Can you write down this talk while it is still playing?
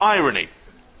Irony.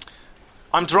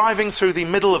 I'm driving through the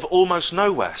middle of almost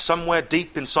nowhere, somewhere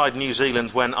deep inside New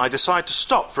Zealand, when I decide to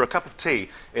stop for a cup of tea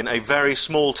in a very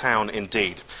small town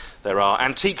indeed. There are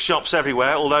antique shops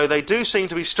everywhere, although they do seem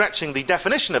to be stretching the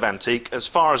definition of antique as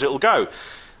far as it'll go.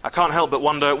 I can't help but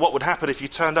wonder what would happen if you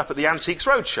turned up at the Antiques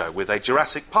Roadshow with a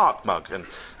Jurassic Park mug and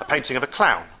a painting of a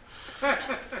clown.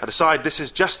 I decide this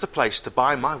is just the place to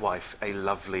buy my wife a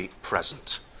lovely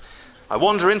present. I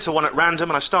wander into one at random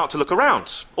and I start to look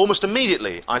around. Almost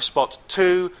immediately, I spot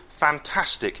two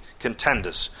fantastic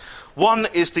contenders. One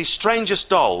is the strangest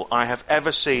doll I have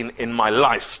ever seen in my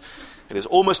life. It is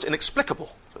almost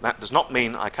inexplicable, but that does not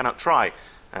mean I cannot try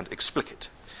and explic it.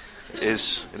 It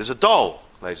is a doll,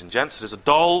 ladies and gents. It is a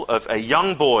doll of a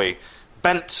young boy,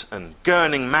 bent and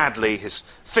gurning madly, his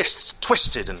fists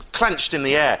twisted and clenched in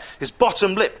the air, his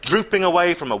bottom lip drooping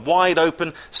away from a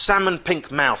wide-open, salmon-pink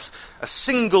mouth. A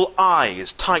single eye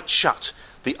is tight shut,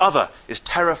 the other is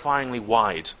terrifyingly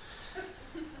wide.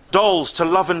 Dolls to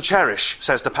love and cherish,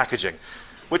 says the packaging,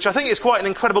 which I think is quite an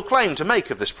incredible claim to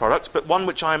make of this product, but one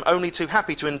which I am only too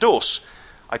happy to endorse.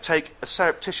 I take a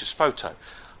surreptitious photo.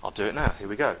 I'll do it now. Here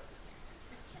we go.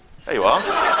 There you are.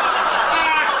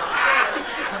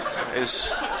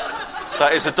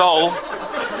 That is a doll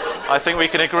I think we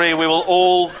can agree we will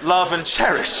all love and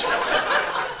cherish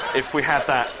if we had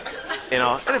that in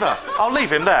our... I'll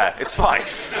leave him there, it's fine.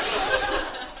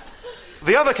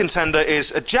 The other contender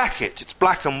is a jacket. It's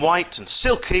black and white and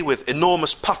silky with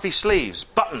enormous puffy sleeves,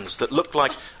 buttons that look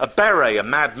like a beret a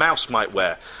mad mouse might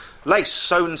wear, lace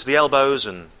sewn to the elbows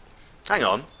and... Hang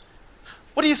on.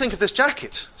 What do you think of this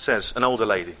jacket? Says an older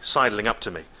lady, sidling up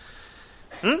to me.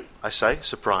 I say,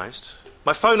 surprised.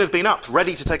 My phone had been up,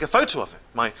 ready to take a photo of it.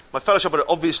 My fellow shopper had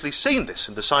obviously seen this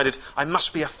and decided I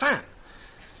must be a fan.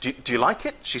 Do you like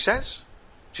it? She says.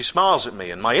 She smiles at me,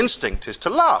 and my instinct is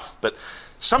to laugh, but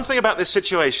something about this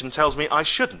situation tells me I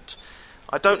shouldn't.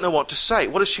 I don't know what to say.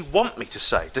 What does she want me to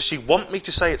say? Does she want me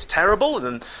to say it's terrible,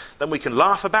 and then we can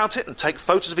laugh about it and take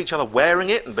photos of each other wearing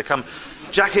it and become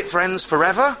jacket friends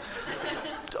forever?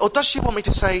 Or does she want me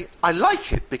to say, I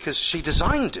like it because she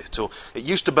designed it, or it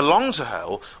used to belong to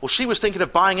her, or she was thinking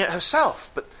of buying it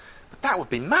herself? But that would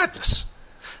be madness.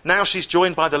 Now she's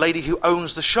joined by the lady who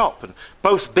owns the shop, and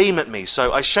both beam at me,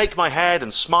 so I shake my head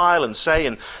and smile and say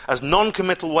in as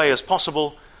non-committal way as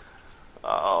possible,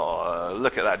 oh,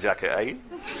 look at that jacket, eh?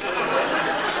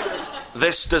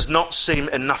 This does not seem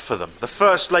enough for them. The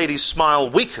First Lady's smile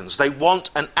weakens. They want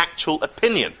an actual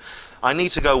opinion. I need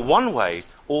to go one way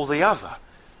or the other.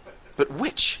 But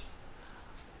which?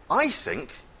 I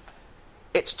think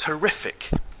it's terrific.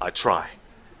 I try.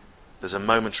 There's a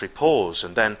momentary pause,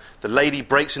 and then the lady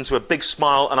breaks into a big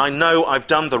smile, and I know I've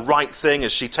done the right thing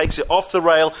as she takes it off the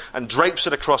rail and drapes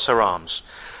it across her arms.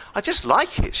 I just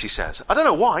like it, she says. I don't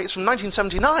know why. It's from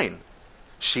 1979.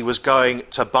 She was going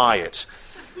to buy it.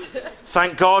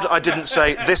 Thank God I didn't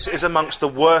say, this is amongst the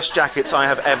worst jackets I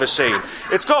have ever seen.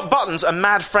 It's got buttons a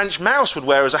mad French mouse would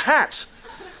wear as a hat.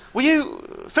 Were you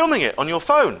filming it on your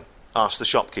phone? Asked the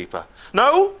shopkeeper.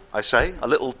 No, I say, a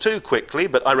little too quickly,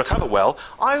 but I recover well.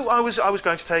 I was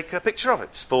going to take a picture of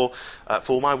it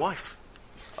for my wife.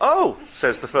 Oh,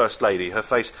 says the First Lady, her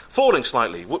face falling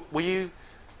slightly. Were you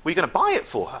going to buy it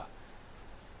for her?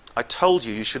 I told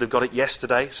you should have got it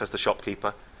yesterday, says the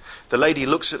shopkeeper. The lady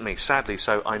looks at me sadly,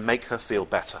 so I make her feel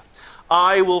better.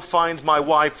 I will find my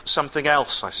wife something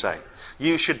else, I say.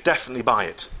 You should definitely buy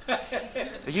it. Are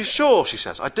you sure, she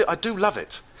says. I do love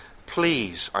it.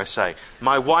 Please, I say.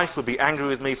 My wife would be angry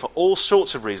with me for all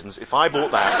sorts of reasons if I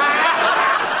bought that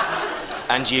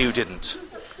and you didn't.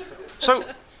 So,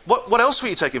 what else were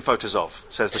you taking photos of?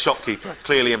 Says the shopkeeper,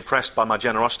 clearly impressed by my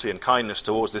generosity and kindness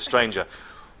towards this stranger.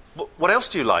 What else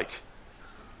do you like?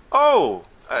 Oh,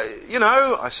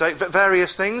 I say,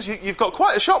 various things. You've got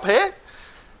quite a shop here.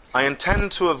 I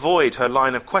intend to avoid her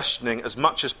line of questioning as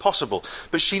much as possible,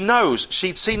 but she knows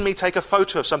she'd seen me take a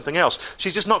photo of something else.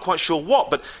 She's just not quite sure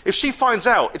what, but if she finds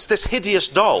out it's this hideous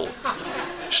doll,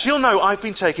 she'll know I've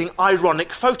been taking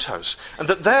ironic photos, and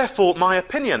that therefore my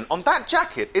opinion on that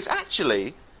jacket is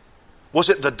actually... Was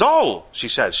it the doll? She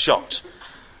says, shocked.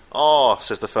 Oh,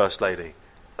 says the First Lady.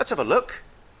 Let's have a look.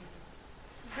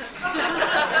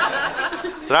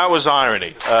 So that was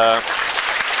irony.